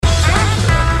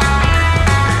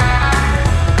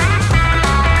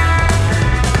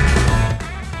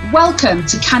Welcome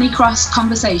to Canicross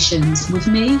Conversations with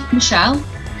me, Michelle.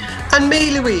 And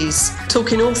me, Louise,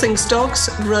 talking all things dogs,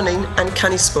 running and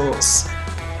canny sports.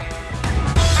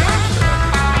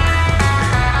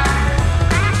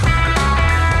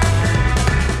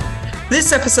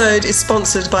 This episode is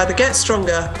sponsored by the Get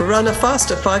Stronger, Run a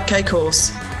Faster 5K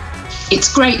course.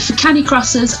 It's great for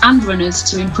canicrossers and runners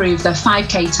to improve their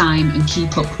 5K time and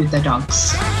keep up with their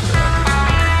dogs.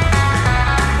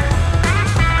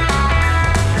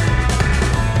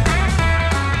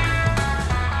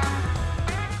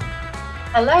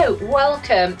 Hello,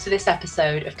 welcome to this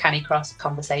episode of Canicross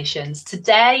Conversations.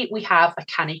 Today we have a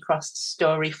Canicross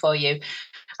story for you,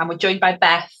 and we're joined by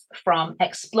Beth from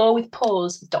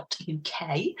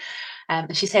explorewithpaws.uk.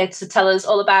 And she's here to tell us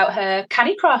all about her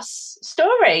Canicross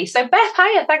story. So Beth,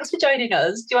 hiya, thanks for joining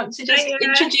us. Do you want to just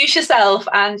introduce yourself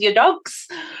and your dogs?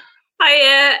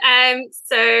 Hiya,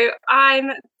 so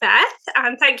I'm Beth,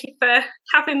 and thank you for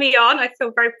having me on. I feel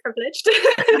very privileged.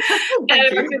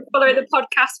 I've been following the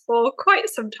podcast for quite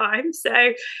some time.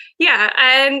 So yeah,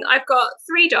 I've got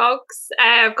 3 dogs.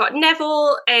 I've got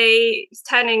Neville, he's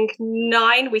turning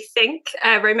 9, we think,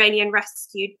 a Romanian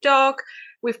rescue dog.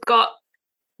 We've got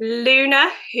Luna,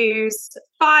 who's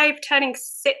 5, turning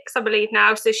 6, I believe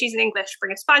now. So she's an English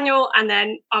Springer Spaniel. And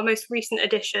then our most recent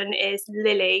addition is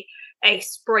Lily, a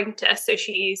sprinter. So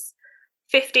she's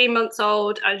 15 months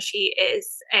old and she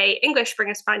is a English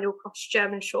Springer Spaniel cross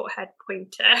German Shorthair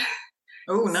Pointer.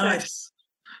 Oh, nice. So,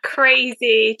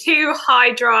 crazy. 2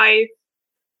 high drive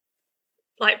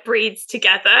breeds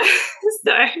together.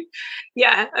 So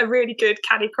yeah, a really good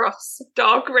Canicross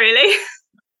dog, really.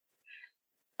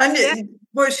 And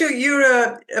you're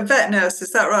a vet nurse,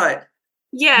 is that right?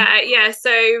 Yeah.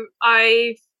 So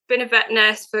I've been a vet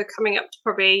nurse for coming up to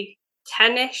probably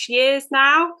 10-ish years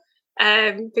now.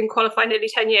 Been qualified nearly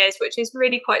 10 years, which is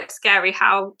really quite scary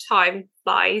how time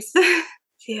flies.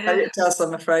 Yeah. It does,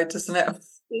 I'm afraid, doesn't it?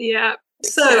 Yeah.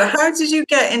 So how did you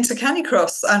get into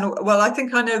Canicross? And well, I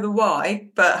think I know the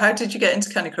why, but how did you get into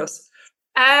Canicross?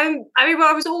 I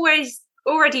was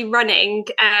already running.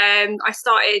 I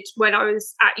started when I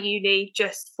was at uni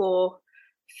just for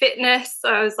fitness. So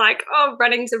I was like,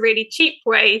 running's a really cheap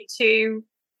way to,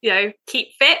 keep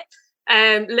fit.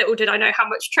 Little did I know how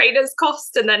much trainers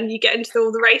cost, and then you get into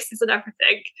all the races and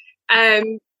everything.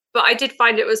 But I did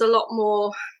find it was a lot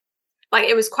more,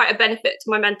 it was quite a benefit to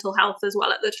my mental health as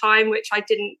well at the time, which I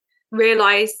didn't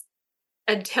realise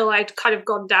until I'd kind of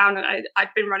gone down and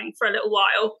I'd been running for a little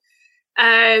while.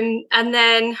 And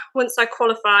then once I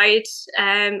qualified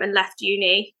and left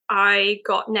uni, I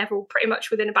got Neville pretty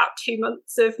much within about 2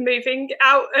 months of moving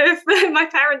out of my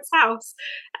parents' house.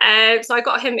 So I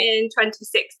got him in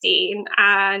 2016,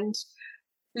 and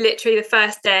literally the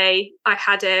first day I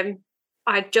had him,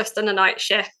 I'd just done a night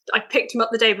shift. I picked him up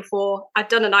the day before. I'd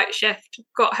done a night shift,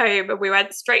 got home, and we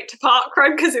went straight to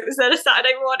parkrun because it was then a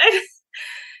Saturday morning.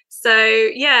 So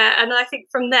yeah, and I think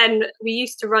from then we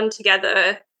used to run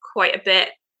together quite a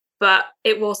bit, but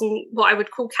it wasn't what I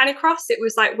would call Canicross. It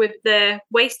was with the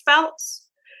waist belts,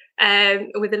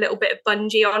 with a little bit of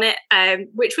bungee on it,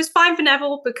 which was fine for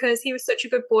Neville because he was such a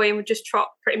good boy and would just trot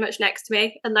pretty much next to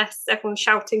me unless everyone's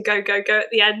shouting go, go, go at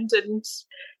the end, and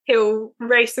he'll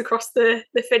race across the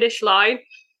finish line.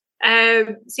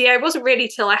 So yeah, it wasn't really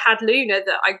till I had Luna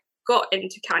that I got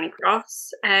into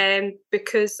Canicross,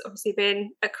 because obviously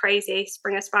being a crazy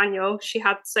Springer Spaniel, she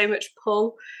had so much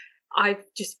pull. I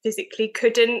just physically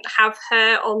couldn't have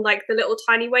her on the little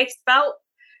tiny waist belt.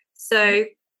 So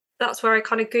that's where I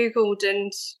kind of Googled and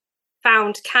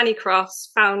found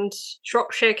Canicross, found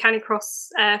Shropshire Canicross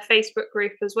Facebook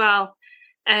group as well.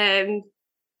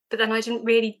 But then I didn't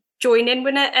really join in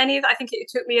with any of that. I think it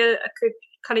took me a good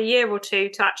kind of year or 2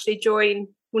 to actually join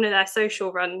one of their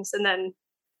social runs and then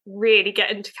really get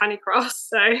into Canicross.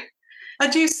 So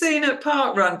had you seen at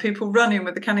Parkrun people running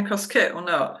with the Canicross kit or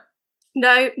not?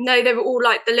 No, they were all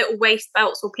the little waist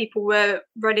belts, or people were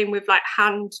running with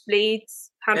handheld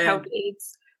leads.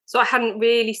 So I hadn't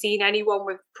really seen anyone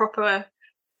with proper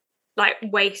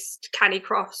waist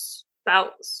Canicross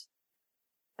belts.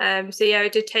 So yeah,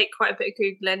 it did take quite a bit of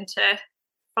Googling to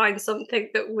find something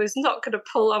that was not going to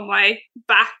pull on my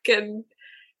back. And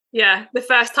yeah, the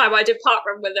first time I did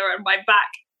parkrun with her, and my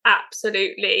back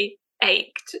absolutely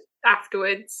ached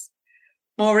afterwards.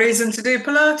 More reason to do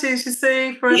Pilates, you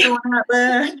see, for everyone out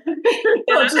there.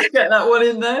 I'll just get that one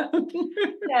in there.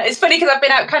 Yeah, it's funny because I've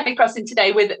been out canicrossing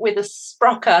today with a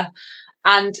sprocker,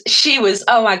 and she was,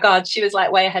 oh my God, she was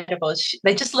way ahead of us.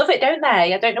 They just love it, don't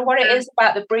they? I don't know what it is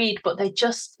about the breed, but they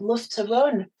just love to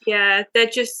run. Yeah,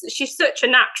 she's such a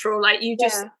natural. I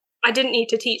didn't need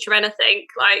to teach her anything.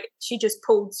 She just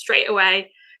pulled straight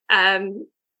away.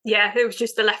 yeah, it was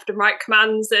just the left and right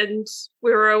commands and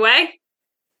we were away.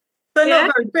 They're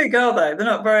not very big, are they?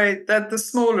 They're the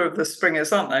smaller of the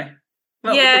springers, aren't they?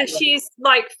 Yeah, she's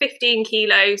like 15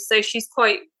 kilos, so she's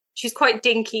quite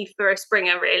dinky for a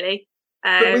springer, really.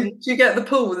 Do you get the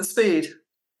pull with the speed?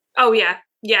 Oh yeah,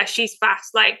 she's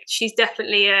fast. Like she's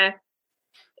definitely I'm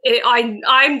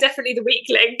definitely the weak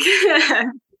link.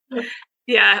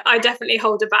 Yeah, I definitely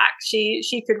hold her back.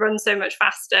 She could run so much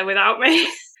faster without me.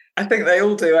 I think they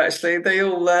all do, actually. They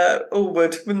all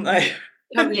would, wouldn't they?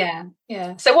 Yeah.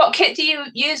 So what kit do you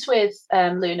use with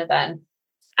Luna then?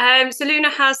 So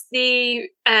Luna has the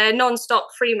non-stop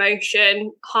free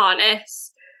motion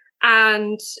harness,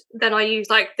 and then I use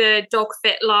like the dog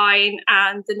fit line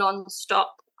and the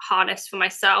non-stop harness for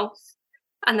myself.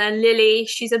 And then Lily,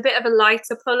 she's a bit of a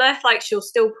lighter puller, like she'll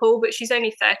still pull, but she's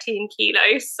only 13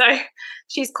 kilos. So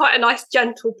she's quite a nice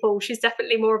gentle pull. She's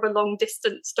definitely more of a long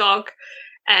distance dog.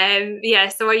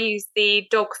 So I use the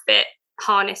dog fit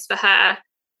harness for her,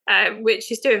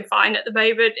 which is doing fine at the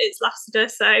moment. It's lasted her,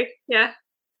 so yeah.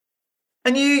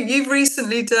 And you've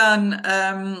recently done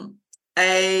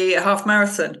a half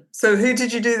marathon. So who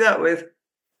did you do that with?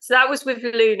 So that was with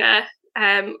Luna.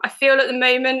 I feel at the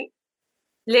moment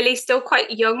Lily's still quite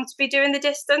young to be doing the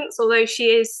distance, although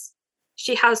she has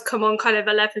come on kind of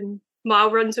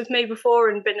 11-mile runs with me before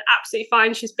and been absolutely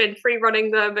fine. She's been free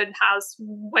running them and has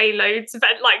loads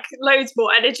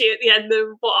more energy at the end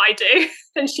than what I do.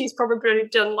 And she's probably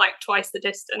done like twice the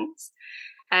distance.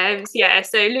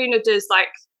 So Luna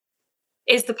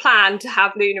is the plan to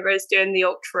have Luna as doing the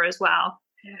ultra as well.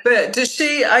 But does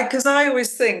she, because I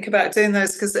always think about doing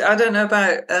those, because I don't know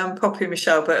about Poppy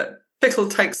Michelle, but Pickle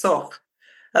takes off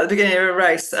at the beginning of a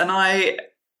race, and 5k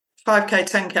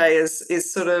 10k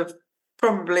is sort of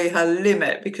probably her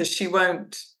limit, because she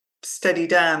won't steady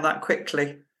down that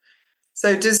quickly.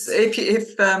 So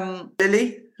if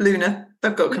Luna,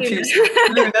 I've got confused.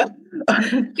 Luna.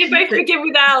 You both begin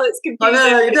with Al, it's confusing. I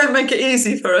know, you don't make it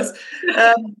easy for us.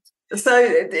 So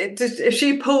if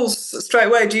she pulls straight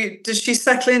away, does she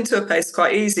settle into a pace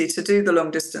quite easy to do the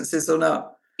long distances or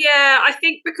not? Yeah, I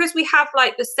think because we have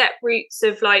like the set routes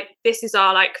of like, this is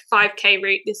our like 5k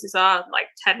route, this is our like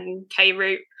 10k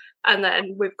route, and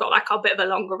then we've got like our bit of a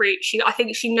longer route. I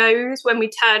think she knows when we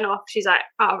turn off, she's like,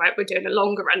 all right, we're doing a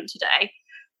longer run today.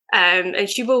 And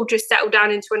she will just settle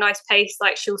down into a nice pace.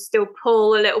 Like she'll still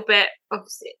pull a little bit.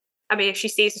 Obviously, I mean, if she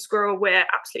sees a squirrel, we're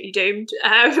absolutely doomed.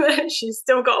 She's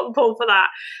still got a pull for that,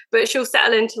 but she'll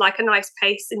settle into like a nice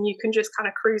pace, and you can just kind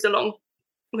of cruise along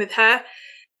with her.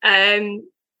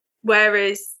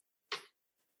 Whereas,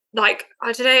 like,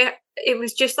 I don't know, it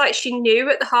was just like she knew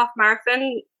at the half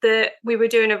marathon that we were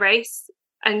doing a race,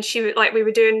 and we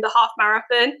were doing the half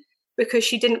marathon because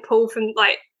she didn't pull from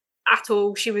like at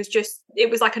all.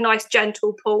 It was like a nice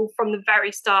gentle pull from the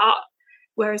very start.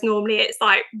 Whereas normally it's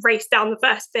like race down the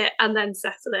first bit and then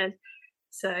settle in.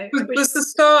 So was the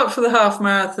start for the half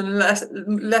marathon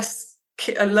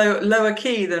lower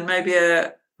key than maybe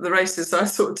the races I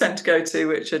sort of tend to go to,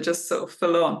 which are just sort of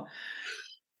full on?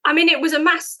 I mean, it was a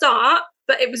mass start,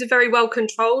 but it was a very well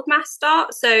controlled mass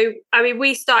start. So I mean,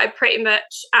 we started pretty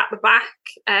much at the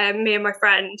back, me and my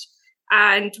friend,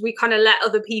 and we kind of let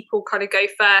other people kind of go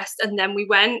first, and then we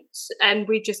went, and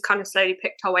we just kind of slowly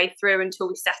picked our way through until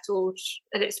we settled,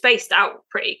 and it spaced out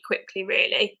pretty quickly,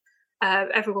 really.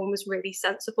 Everyone was really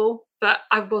sensible, but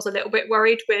I was a little bit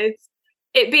worried with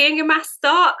it being a mass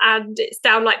start, and it's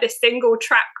down like this single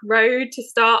track road to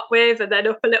start with, and then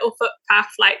up a little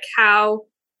footpath, like how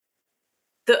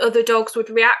the other dogs would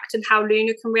react and how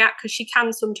Luna can react, because she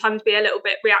can sometimes be a little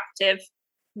bit reactive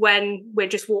when we're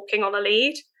just walking on a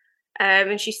lead.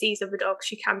 And she sees other dogs,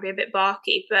 she can be a bit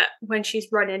barky, but when she's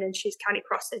running and she's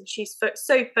canicrossing, she's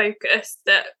so focused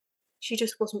that she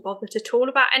just wasn't bothered at all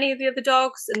about any of the other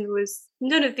dogs, and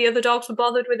none of the other dogs were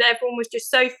bothered with it. Everyone was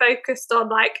just so focused on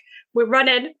like, we're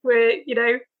running, we're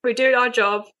doing our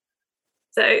job.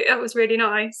 So that was really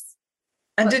nice.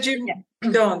 And did you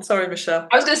go on? Sorry, Michelle.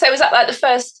 I was going to say, was that like the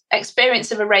first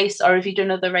experience of a race, or have you done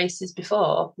other races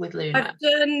before with Luna? I've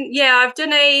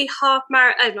done a not half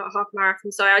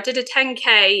marathon. Sorry, I did a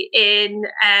 10k in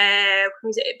I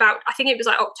think it was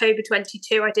like October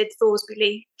 22. I did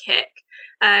Thorsby Kick,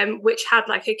 which had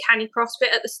like a Canicross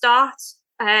bit at the start.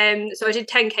 So I did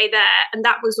 10k there, and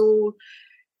that was all.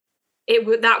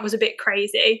 That was a bit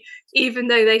crazy, even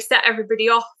though they set everybody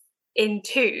off in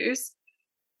twos.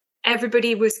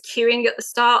 Everybody was queuing at the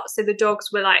start, so the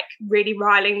dogs were like really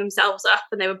riling themselves up,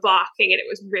 and they were barking, and it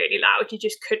was really loud. You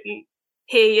just couldn't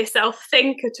hear yourself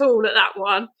think at all at that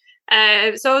one.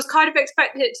 So I was kind of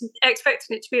expecting it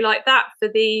to be like that for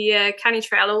the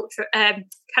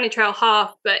Trail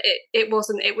half, but it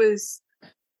wasn't. It was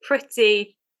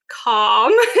pretty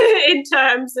calm in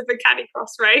terms of a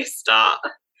Canicross race start.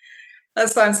 That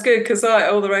sounds good, because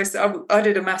all the races, I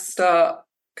did a mass start a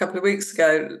couple of weeks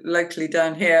ago locally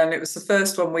down here, and it was the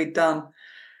first one we'd done,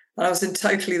 and I was in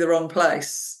totally the wrong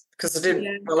place because I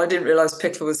didn't realise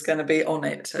Pickle was going to be on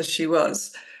it as she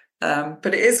was. But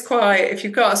it is quite, if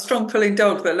you've got a strong pulling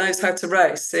dog that knows how to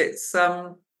race, it's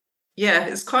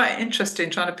it's quite interesting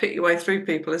trying to pick your way through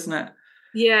people, isn't it?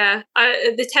 Yeah,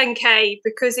 the 10K,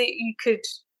 because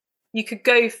you could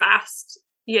go fast.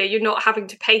 You're not having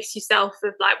to pace yourself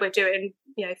of like we're doing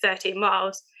 13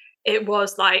 miles. It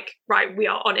was like, right, we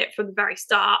are on it from the very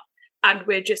start and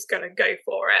we're just going to go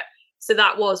for it. So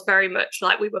that was very much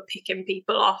like we were picking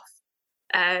people off,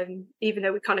 even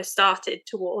though we kind of started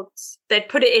towards, they'd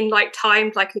put it in like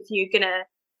timed, like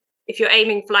if you're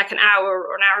aiming for like an hour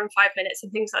or an hour and 5 minutes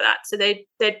and things like that. So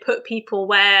they'd put people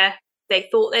where they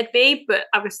thought they'd be, but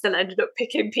I was still ended up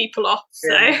picking people off.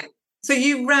 So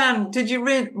you ran, did you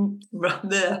run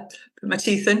there, put my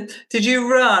teeth in, did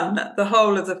you run the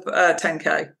whole of the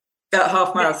 10K,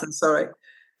 half marathon, sorry?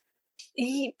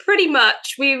 Pretty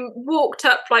much. We walked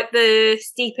up like the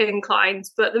steep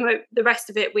inclines, but the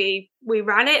rest of it we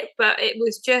ran it. But it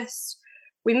was just,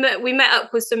 we met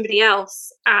up with somebody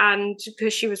else, and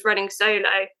because she was running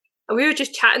solo, and we were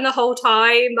just chatting the whole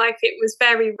time. Like, it was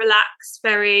very relaxed,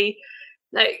 very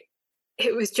like,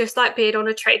 it was just like being on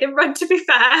a training run, to be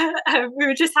fair. We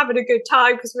were just having a good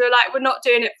time because we were like, we're not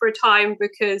doing it for a time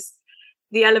because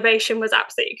the elevation was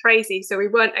absolutely crazy. So we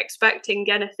weren't expecting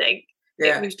anything.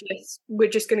 Yeah. It was just, we're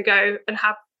just going to go and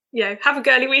have a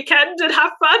girly weekend and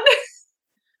have fun.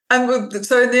 And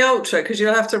so in the ultra, because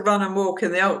you'll have to run and walk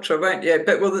in the ultra, won't you?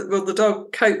 But will the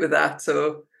dog cope with that?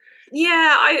 Or?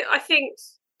 Yeah, I think,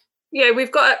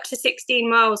 we've got up to 16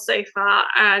 miles so far,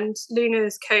 and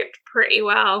Luna's coped pretty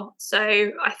well.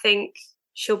 So I think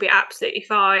she'll be absolutely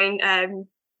fine.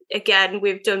 Again,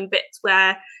 we've done bits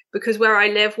because where I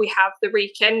live, we have the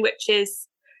Wrekin, which is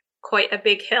quite a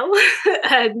big hill.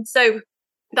 And so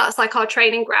that's like our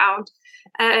training ground.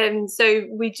 And so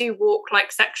we do walk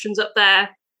like sections up there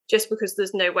just because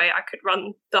there's no way I could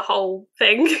run the whole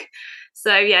thing.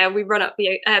 So yeah, we run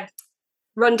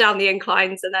down the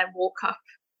inclines and then walk up.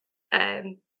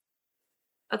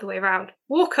 Other way around,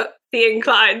 walk up the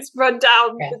inclines, run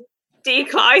down the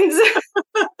declines.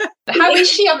 How is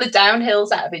she on the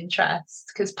downhills, out of interest?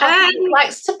 Because Poppy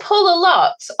likes to pull a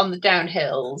lot on the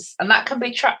downhills, and that can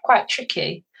be quite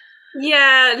tricky.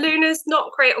 Yeah, Luna's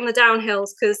not great on the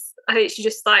downhills because I think she's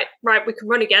just like, right, we can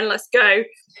run again, let's go.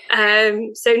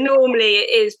 So normally it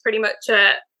is pretty much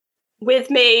with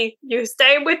me, you're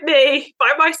staying with me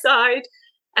by my side.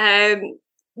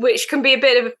 Which can be a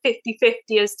bit of a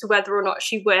 50-50 as to whether or not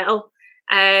she will.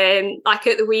 Like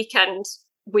at the weekend,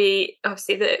 we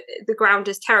obviously the ground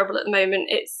is terrible at the moment.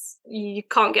 You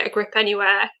can't get a grip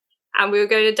anywhere, and we were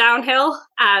going downhill,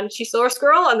 and she saw a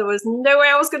squirrel, and there was no way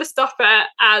I was going to stop her,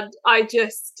 and I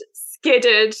just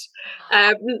skidded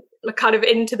kind of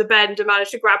into the bend and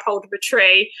managed to grab hold of a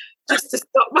tree just to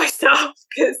stop myself,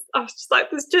 because I was just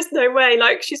like, there's just no way.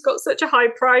 Like, she's got such a high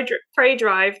prey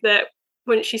drive that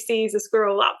once she sees a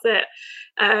squirrel, that's it.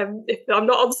 If I'm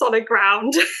not on solid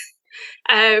ground.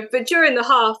 But during the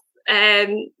half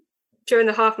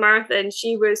marathon,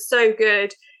 she was so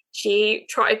good. She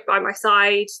trotted by my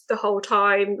side the whole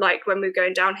time. Like when we were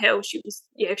going downhill, she was,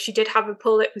 if she did have a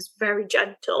pull, it was very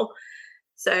gentle.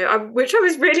 So, which I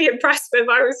was really impressed with.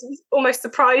 I was almost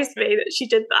surprised me that she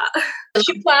did that. What's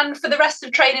your plan for the rest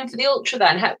of training for the ultra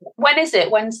then? When is it?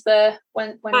 When is it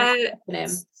happening?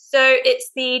 So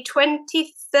it's the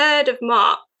 23rd of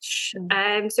March.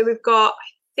 So we've got, I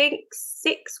think,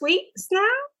 6 weeks now.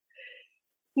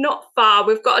 Not far.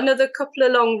 We've got another couple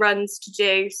of long runs to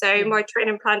do. So my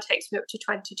training plan takes me up to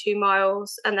 22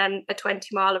 miles and then a 20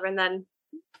 miler, and then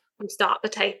we start the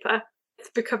taper. It's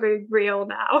becoming real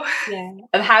now. Yeah.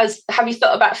 And have you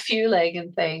thought about fueling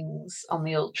and things on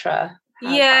the ultra?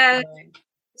 Yeah.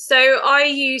 So I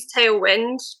use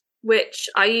Tailwind, which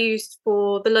I used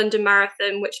for the London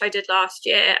Marathon, which I did last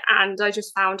year, and I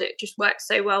just found it just worked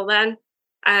so well then.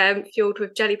 Fueled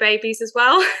with jelly babies as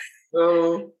well.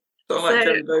 Oh, don't like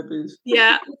jelly babies.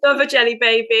 Yeah, love a jelly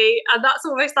baby, and that's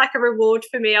almost like a reward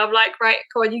for me. I'm like, right,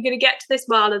 come on, you're going to get to this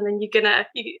mile, and then you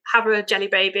have a jelly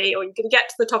baby, or you're going to get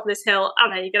to the top of this hill,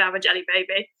 and then you're going to have a jelly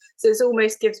baby. So it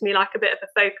almost gives me like a bit of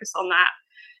a focus on that.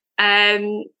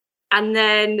 And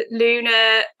then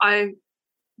Luna,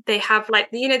 they have like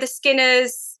the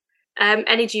Skinner's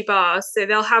energy bars, so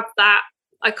they'll have that.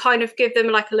 I kind of give them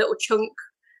like a little chunk,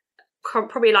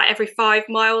 probably like every 5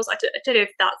 miles. I don't know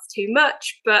if that's too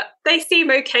much, but they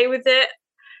seem okay with it.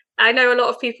 I know a lot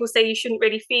of people say you shouldn't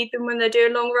really feed them when they're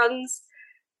doing long runs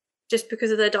just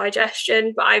because of their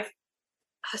digestion, but I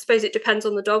suppose it depends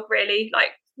on the dog, really. Like,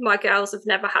 my girls have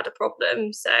never had a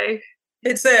problem, so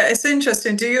it's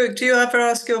interesting. Do you ever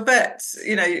ask your vets,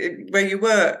 where you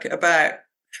work, about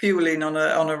fueling on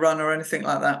a run or anything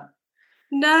like that?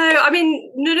 No, I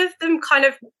mean, none of them kind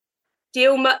of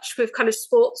deal much with kind of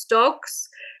sports dogs,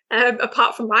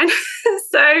 apart from mine.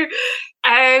 So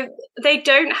they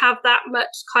don't have that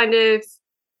much kind of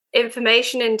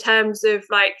information in terms of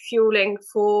like fueling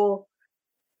for,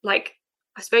 like,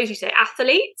 I suppose you say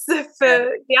athletes,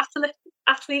 for the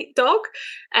athlete dog.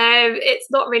 It's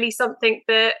not really something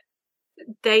that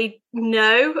they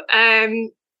know.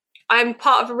 I'm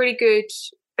part of a really good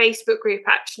Facebook group,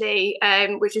 actually,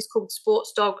 which is called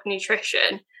Sports Dog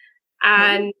Nutrition.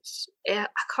 And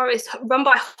it's run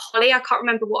by Holly. I can't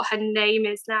remember what her name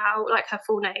is now, like her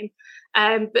full name.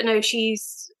 But no,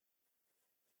 she's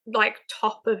like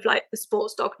top of like the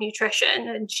sports dog nutrition,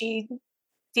 and she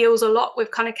deals a lot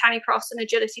with kind of Canicross and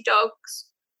agility dogs.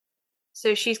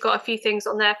 So she's got a few things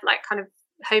on there for like kind of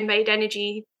homemade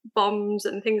energy bombs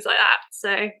and things like that.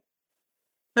 So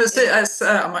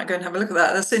I might go and have a look at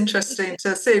that. That's interesting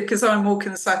to see, because I'm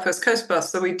walking the South West Coast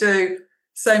bus, so we do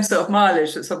same sort of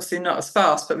mileage. It's obviously not as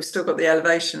fast, but we've still got the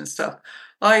elevation and stuff.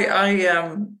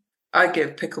 I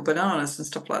give pickled bananas and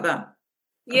stuff like that.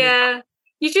 Yeah,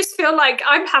 you just feel like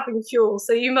I'm having fuel,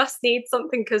 so you must need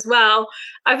something as well.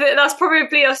 I think that's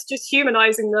probably us just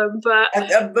humanizing them, but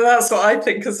that's what I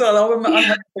think as well.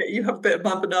 You have a bit of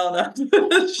my banana.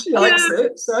 She likes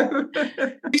it. So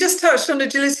you just touched on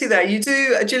agility there. You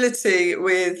do agility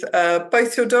with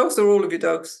both your dogs or all of your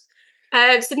dogs?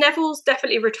 So Neville's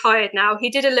definitely retired now. He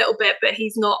did a little bit, but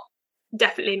he's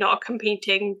definitely not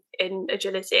competing in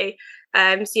agility.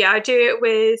 So yeah, I do it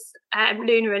with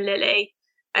Luna and Lily.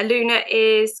 Luna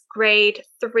is grade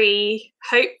 3.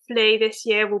 Hopefully this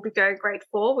year we'll be going grade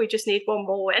 4. We just need one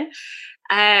more win.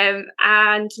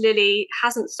 And Lily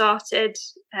hasn't started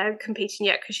competing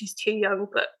yet because she's too young,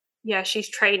 but yeah, she's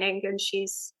training and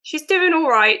she's doing all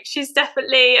right. She's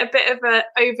definitely a bit of an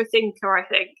overthinker, I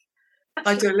think.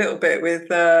 I do a little bit with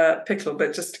Pickle,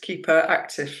 but just to keep her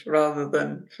active rather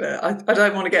than... I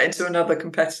don't want to get into another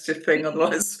competitive thing,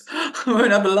 otherwise I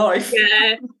won't have a life.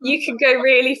 Yeah, you can go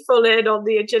really full in on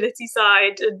the agility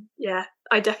side, and yeah,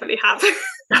 I definitely have.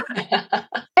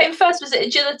 Came first, was it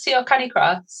agility or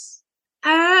Canicross?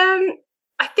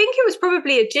 I think it was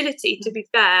probably agility, to be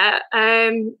fair.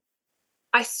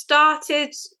 I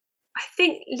started, I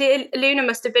think Luna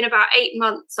must have been about 8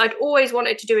 months. I'd always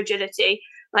wanted to do agility,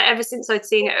 like ever since I'd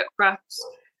seen it at Crufts,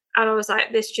 and I was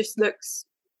like, this just looks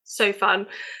so fun.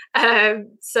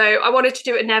 So I wanted to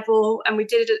do it at Neville, and we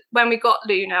did it when we got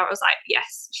Luna. I was like,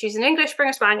 yes, she's an English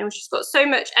Springer Spaniel. She's got so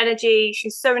much energy.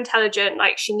 She's so intelligent.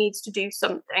 Like, she needs to do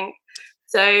something.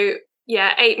 So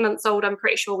yeah, 8 months old, I'm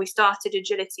pretty sure we started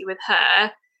agility with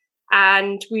her.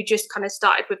 And we just kind of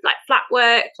started with like flat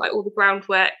work, like all the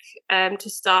groundwork to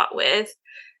start with.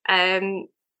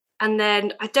 And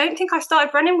then I don't think I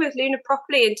started running with Luna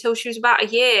properly until she was about a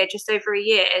year, just over a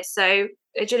year. So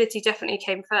agility definitely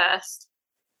came first.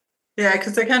 Yeah,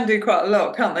 because they can do quite a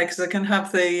lot, can't they? Because they can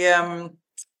have the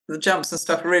jumps and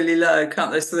stuff really low,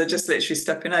 can't they? So they're just literally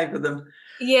stepping over them.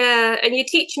 Yeah, and you're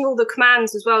teaching all the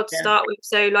commands as well to start with.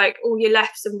 So like all your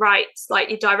lefts and rights, like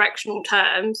your directional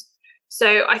terms.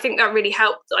 So I think that really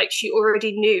helped. Like, she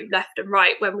already knew left and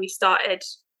right when we started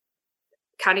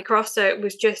Canicross, so it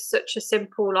was just such a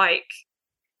simple like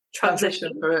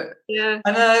transition for it. Yeah,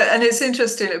 and it's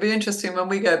interesting. It'll be interesting when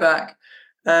we go back,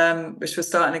 which we're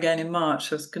starting again in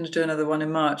March. I was going to do another one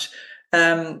in March,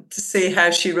 to see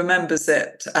how she remembers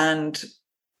it and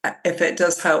if it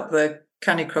does help the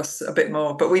Canicross a bit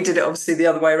more. But we did it obviously the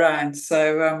other way around.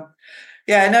 So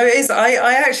yeah, no, it is.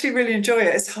 I actually really enjoy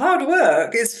it. It's hard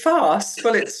work. It's fast.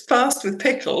 Well, it's fast with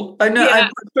Pickle. I know. I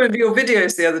watched one of your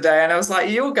videos the other day, and I was like,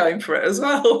 "You're going for it as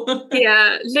well."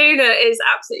 Yeah, Luna is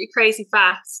absolutely crazy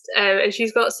fast, and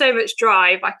she's got so much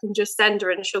drive. I can just send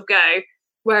her and she'll go.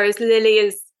 Whereas Lily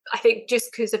is, I think,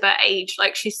 just because of her age,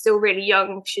 like, she's still really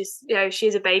young.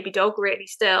 She's a baby dog, really.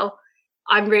 Still,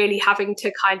 I'm really having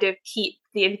to kind of keep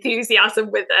the enthusiasm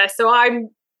with her. So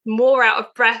I'm more out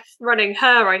of breath running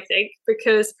her, I think,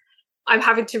 because I'm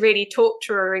having to really talk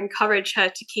to her, encourage her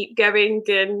to keep going,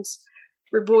 and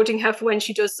rewarding her for when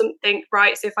she does something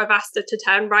right. So if I've asked her to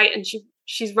turn right and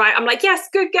she's right, I'm like, yes,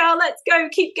 good girl, let's go,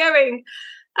 keep going.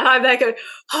 And I'm there going,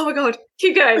 oh my God,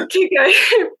 keep going,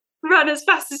 run as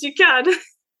fast as you can.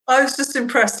 I was just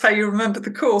impressed how you remember the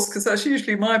course, because that's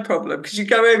usually my problem, because you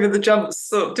go over the jumps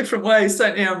sort of different ways,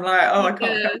 don't you? I'm like, oh, I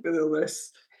can't help with all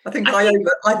this. I think I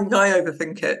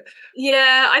overthink it.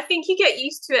 Yeah, I think you get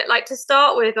used to it. Like, to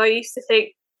start with, I used to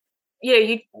think,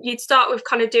 you'd start with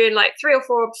kind of doing like 3 or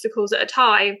 4 obstacles at a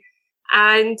time,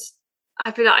 and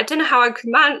I'd be like, I don't know how I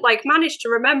could manage to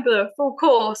remember a full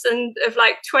course and of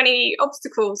like 20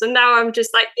 obstacles, and now I'm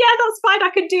just like, yeah, that's fine,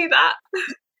 I can do that.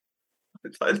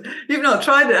 You've not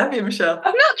tried it, have you, Michelle?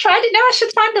 I've not tried it. No, I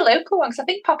should find a local one, because I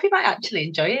think Poppy might actually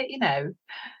enjoy it.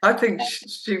 I think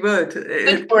she would.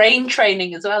 Good brain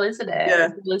training as well, isn't it? Yeah.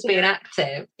 As well as being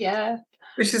active. Yeah.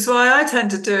 Which is why I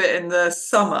tend to do it in the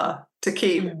summer to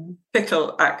keep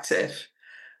Pickle active.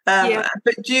 But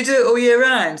do you do it all year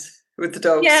round with the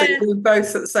dogs? Yeah. So you're doing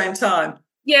both at the same time?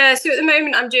 Yeah, so at the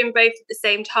moment I'm doing both at the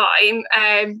same time.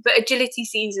 But agility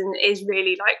season is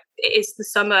really it is the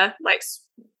summer,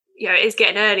 it is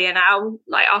getting earlier now.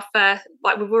 Like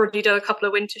we've already done a couple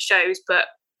of winter shows, but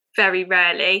very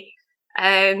rarely.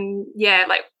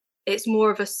 It's more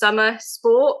of a summer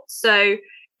sport, so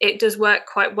it does work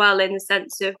quite well in the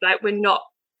sense of we're not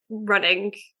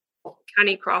running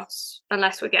Canicross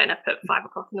unless we're getting up at 5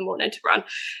 o'clock in the morning to run.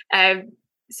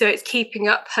 So it's keeping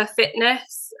up her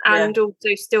fitness and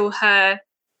also still her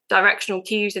directional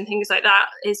cues and things like that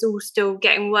is all still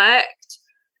getting worked,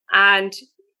 and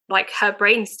her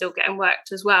brain's still getting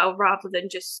worked as well, rather than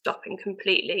just stopping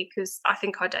completely, because I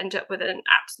think I'd end up with an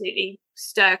absolutely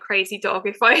stir crazy dog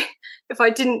if I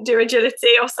didn't do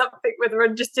agility or something with her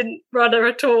and just didn't run her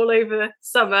at all over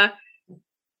summer.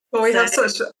 Well, we have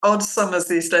such odd summers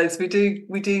these days. We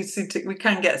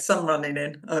can get some running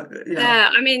in. Yeah,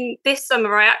 I mean, this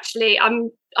summer I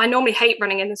normally hate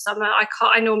running in the summer.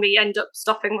 I normally end up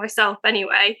stopping myself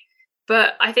anyway.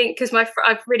 But I think because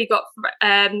I've really got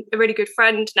a really good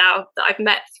friend now that I've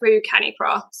met through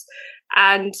Canicross,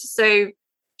 and so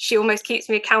she almost keeps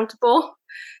me accountable.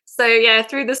 So yeah,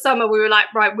 through the summer we were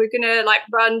like, right, we're gonna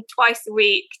run twice a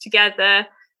week together.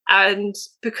 And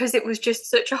because it was just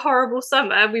such a horrible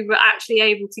summer, we were actually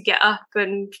able to get up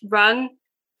and run.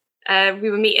 We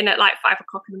were meeting at 5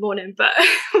 o'clock in the morning, but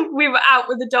we were out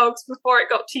with the dogs before it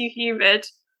got too humid.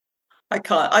 I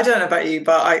don't know about you,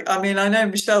 but I mean, I know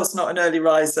Michelle's not an early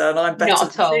riser and I'm better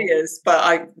than she is,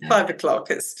 but 5 o'clock,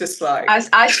 it's just like...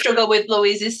 I struggle with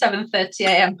Louise's 7:30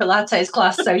 a.m. Pilates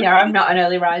class, so yeah, I'm not an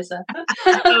early riser.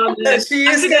 She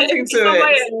is getting to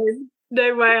it.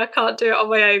 No way, I can't do it on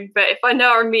my own. But if I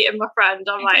know I'm meeting my friend,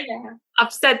 I'm like,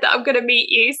 I've said that I'm going to meet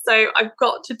you, so I've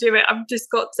got to do it. I've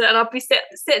just got to, and I'll be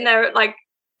sitting there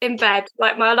in bed,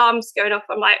 my alarm's going off.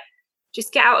 I'm like,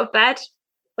 just get out of bed.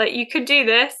 You can do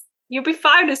this. You'll be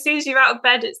fine as soon as you're out of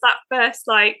bed. It's that first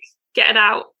getting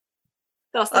out.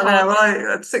 That's the I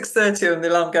know. At 6:30 when the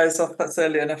alarm goes off, that's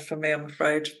early enough for me, I'm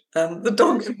afraid. The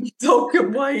dog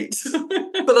can wait.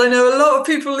 But I know a lot of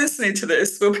people listening to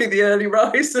this will be the early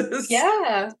risers.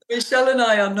 Yeah. Michelle and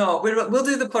I are not. We'll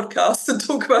do the podcast and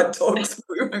talk about dogs.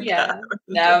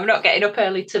 No, I'm not getting up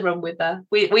early to run with her.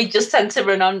 We just tend to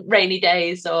run on rainy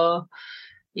days, or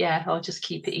just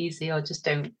keep it easy, or just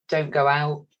don't go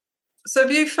out. So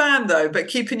have you found, though, but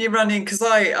keeping you running, because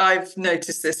I've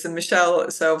noticed this, and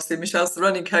Michelle, so obviously Michelle's the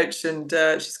running coach, and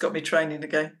she's got me training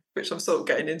again, which I'm sort of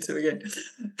getting into again.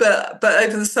 But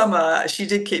over the summer, she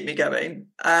did keep me going,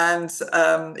 and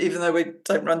even though we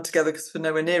don't run together because we're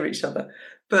nowhere near each other.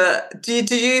 But do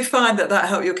you find that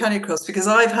helped your Canicross? Because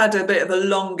I've had a bit of a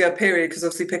longer period, because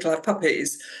obviously Pickle have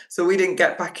puppies, so we didn't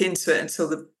get back into it until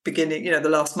the beginning, the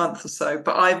last month or so.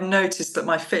 But I've noticed that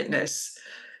my fitness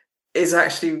is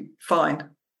actually fine.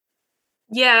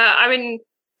 Yeah, I mean,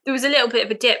 there was a little bit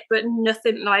of a dip, but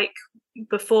nothing like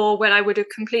before when I would have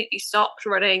completely stopped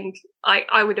running.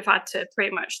 I would have had to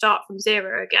pretty much start from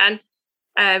zero again.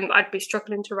 I'd be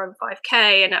struggling to run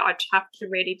 5k, and I'd have to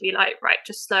really be right,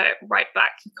 just slow it right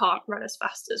back. You can't run as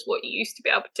fast as what you used to be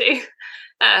able to.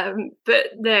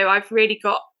 But no,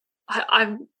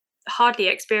 I've hardly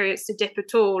experienced a dip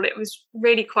at all. It was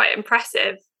really quite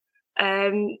impressive.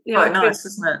 Quite nice,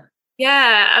 isn't it?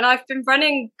 Yeah, and I've been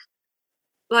running,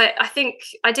 I think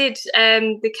I did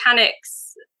the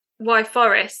Canic's Y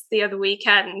Forest the other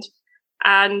weekend,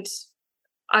 and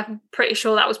I'm pretty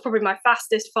sure that was probably my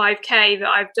fastest 5k that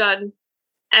I've done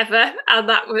ever, and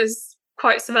that was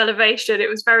quite some elevation. It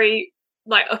was very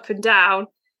up and down,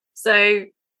 so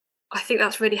I think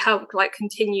that's really helped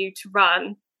continue to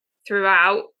run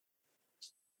throughout.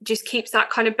 Just keeps that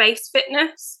kind of base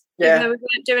fitness. Yeah. Even though we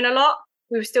weren't doing a lot,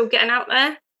 we were still getting out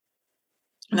there.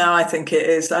 No, I think it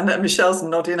is. And Michelle's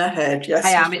nodding her head. Yes, I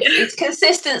am. It's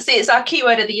consistency. It's our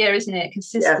keyword of the year, isn't it?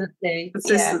 Consistency. Yeah.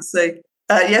 Consistency.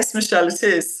 Yes, Michelle, it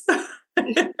is.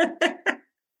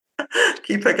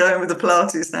 Keep her going with the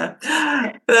Pilates now.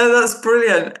 No, that's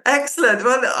brilliant. Excellent.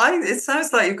 Well, it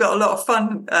sounds like you've got a lot of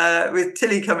fun with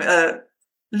Tilly coming.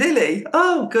 Lily.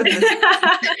 Oh, goodness.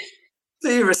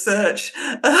 Do your research.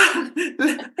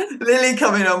 Lily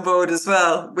coming on board as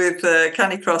well with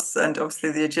Canicross and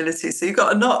obviously the agility. So you've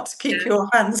got a lot to keep your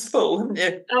hands full, haven't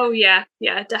you? Oh, yeah,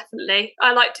 definitely.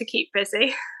 I like to keep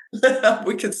busy.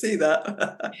 We can see that.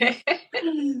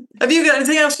 Have you got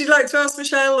anything else you'd like to ask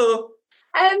Michelle? Or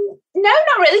no,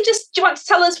 not really. Just, do you want to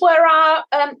tell us where our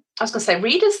I was going to say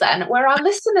readers then, where our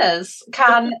listeners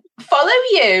can follow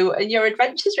you and your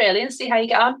adventures really, and see how you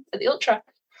get on at the ultra?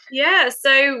 Yeah,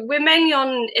 so we're mainly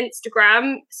on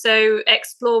Instagram, so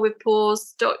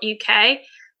explorewithpaws.uk.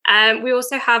 We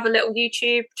also have a little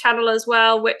YouTube channel as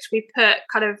well, which we put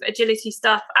kind of agility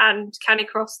stuff and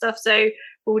Canicross stuff. So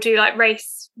we'll do like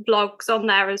race vlogs on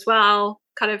there as well,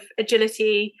 kind of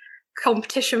agility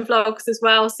competition vlogs as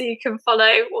well. So you can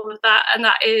follow all of that. And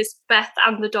that is Beth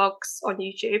and the Dogs on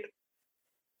YouTube.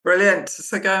 Brilliant.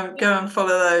 So go and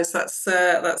follow those.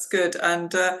 That's good.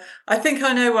 And I think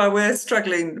I know why we're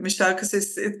struggling, Michelle, because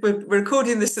we're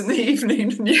recording this in the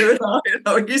evening, and you and I are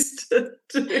not used to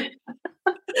doing.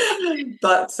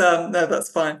 But no, that's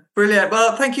fine. Brilliant.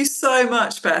 Well, thank you so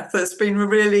much, Beth. It's been a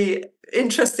really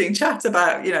interesting chat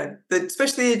about,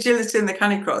 especially the agility and the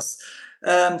Canicross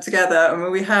together. I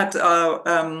mean, we had our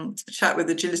chat with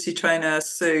agility trainer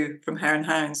Sue from Hare and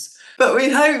Hounds. But we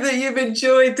hope that you've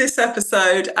enjoyed this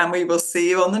episode, and we will see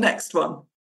you on the next one.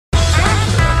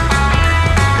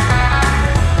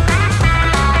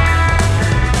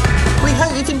 We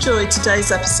hope you've enjoyed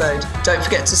today's episode. Don't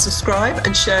forget to subscribe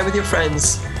and share with your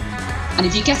friends. And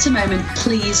if you get a moment,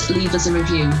 please leave us a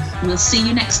review. We'll see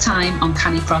you next time on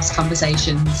Canicross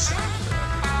Conversations.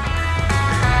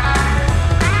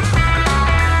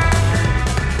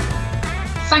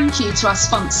 Thank you to our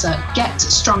sponsor, Get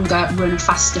Stronger Run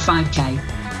Faster 5K.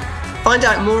 Find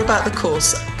out more about the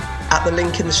course at the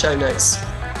link in the show notes.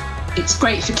 It's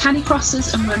great for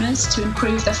Canicrossers and runners to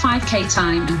improve their 5K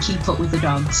time and keep up with the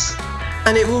dogs.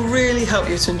 And it will really help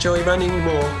you to enjoy running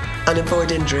more and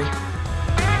avoid injury.